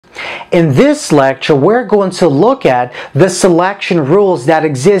In this lecture, we're going to look at the selection rules that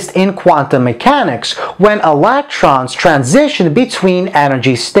exist in quantum mechanics when electrons transition between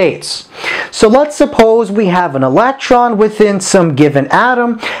energy states. So let's suppose we have an electron within some given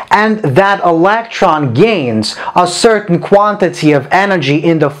atom, and that electron gains a certain quantity of energy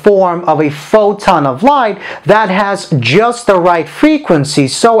in the form of a photon of light that has just the right frequency,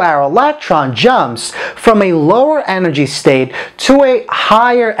 so our electron jumps from a lower energy state to a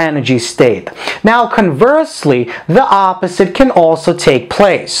higher energy state. Now conversely, the opposite can also take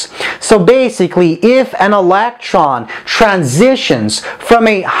place. So basically, if an electron transitions from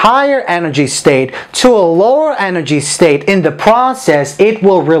a higher energy state to a lower energy state, in the process it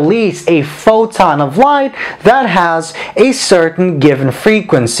will release a photon of light that has a certain given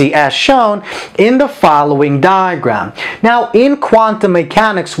frequency, as shown in the following diagram. Now in quantum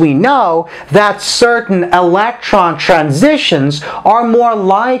mechanics, we know that certain electron transitions are more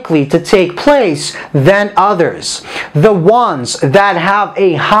likely to take place than others. The ones that have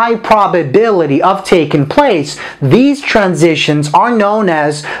a high probability of taking place, these transitions are known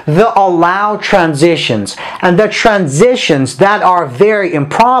as the allowed transitions, and the transitions that are very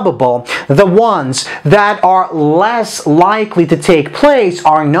improbable, the ones that are less likely to take place,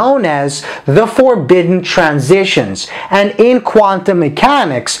 are known as the forbidden transitions. And in quantum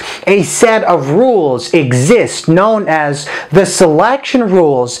mechanics, a set of rules exist known as the selection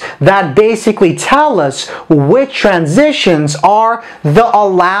rules that basically tell us which transitions are the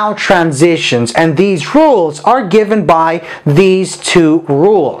allowed transitions, and these rules are given by these two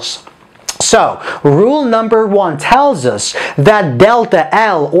rules. So, rule number 1 tells us that delta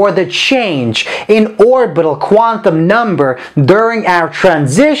L, or the change in orbital quantum number during our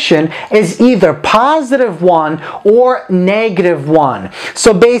transition, is either positive 1 or negative 1.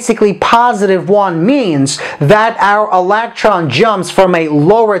 So basically, positive 1 means that our electron jumps from a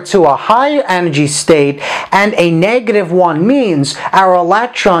lower to a higher energy state, and a negative 1 means our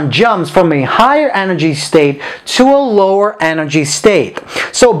electron jumps from a higher energy state to a lower energy state.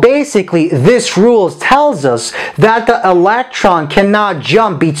 So basically, this rule tells us that the electron cannot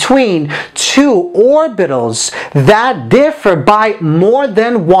jump between two orbitals that differ by more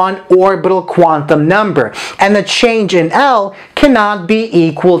than one orbital quantum number, and the change in L cannot be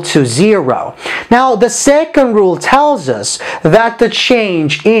equal to 0. Now, the second rule tells us that the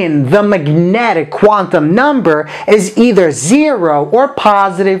change in the magnetic quantum number is either 0 or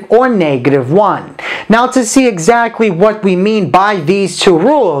positive or negative 1. Now, to see exactly what we mean by these two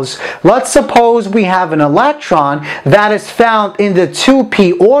rules, let's suppose we have an electron that is found in the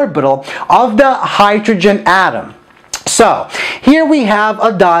 2p orbital of the hydrogen atom. So, here we have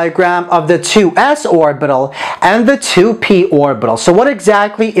a diagram of the 2s orbital and the 2p orbital. So what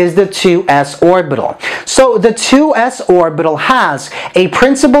exactly is the 2s orbital? So the 2s orbital has a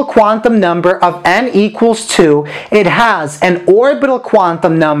principal quantum number of n equals 2, it has an orbital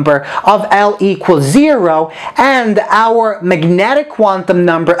quantum number of L equals 0, and our magnetic quantum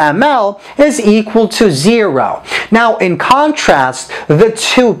number ml is equal to 0. Now in contrast, the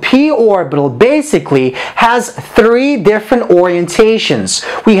 2p orbital basically has three different orientations.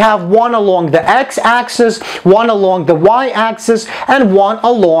 We have one along the x-axis, one along the y-axis, and one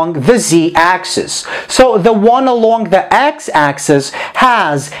along the z-axis. So the one along the x-axis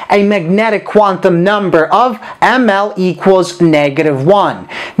has a magnetic quantum number of ml equals -1.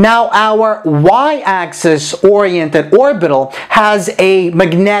 Now our y-axis oriented orbital has a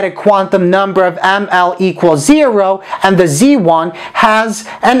magnetic quantum number of ml equals 0, and the z1 has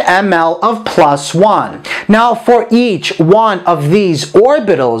an ml of +1. Now for each one of these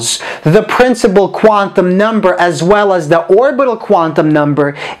orbitals, the principal quantum number as well as the orbital quantum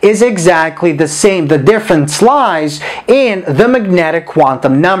number is exactly the same. The difference lies in the magnetic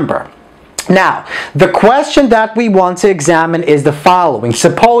quantum number. Now, the question that we want to examine is the following.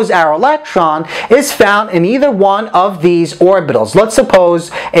 Suppose our electron is found in either one of these orbitals. Let's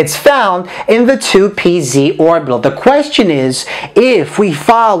suppose it's found in the 2pz orbital. The question is, if we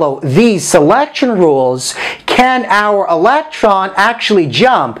follow these selection rules, can our electron actually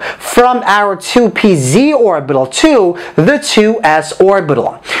jump from our 2pz orbital to the 2s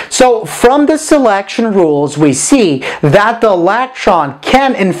orbital? So, from the selection rules, we see that the electron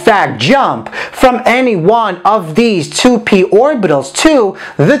can in fact jump from any one of these 2p orbitals to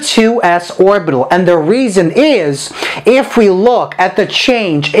the 2s orbital. And the reason is, if we look at the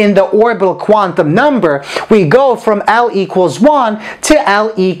change in the orbital quantum number, we go from L equals 1 to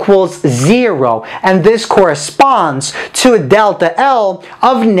L equals 0. And this corresponds corresponds to a delta L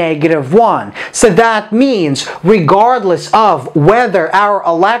of -1. So that means regardless of whether our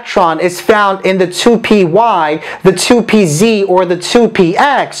electron is found in the 2py, the 2pz, or the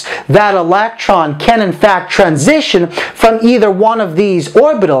 2px, that electron can in fact transition from either one of these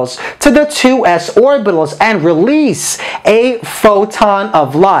orbitals to the 2s orbitals and release a photon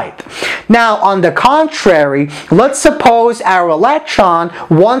of light. Now, on the contrary, let's suppose our electron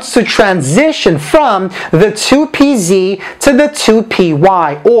wants to transition from the 2pz to the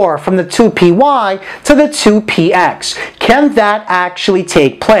 2py, or from the 2py to the 2px. Can that actually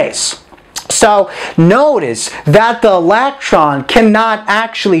take place? So notice that the electron cannot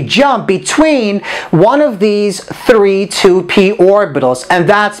actually jump between one of these three 2p orbitals, and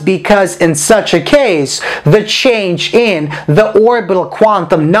that's because in such a case the change in the orbital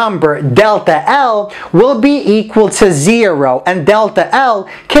quantum number delta L will be equal to 0, and delta L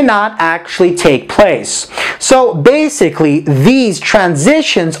cannot actually take place. So basically these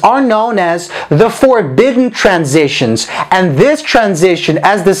transitions are known as the forbidden transitions, and this transition,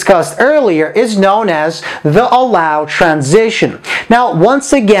 as discussed earlier, is known as the allow transition. Now,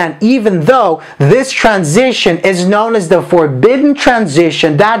 once again, even though this transition is known as the forbidden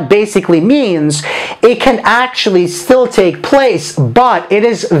transition, that basically means it can actually still take place, but it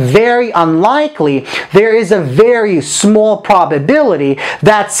is very unlikely. There is a very small probability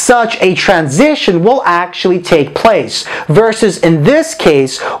that such a transition will actually take place, versus in this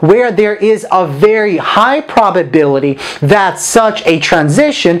case where there is a very high probability that such a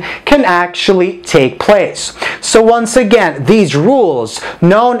transition can actually take place. So once again, these rules,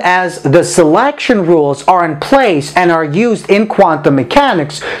 known as the selection rules, are in place and are used in quantum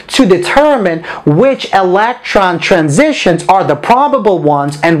mechanics to determine which electron transitions are the probable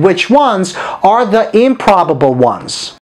ones and which ones are the improbable ones.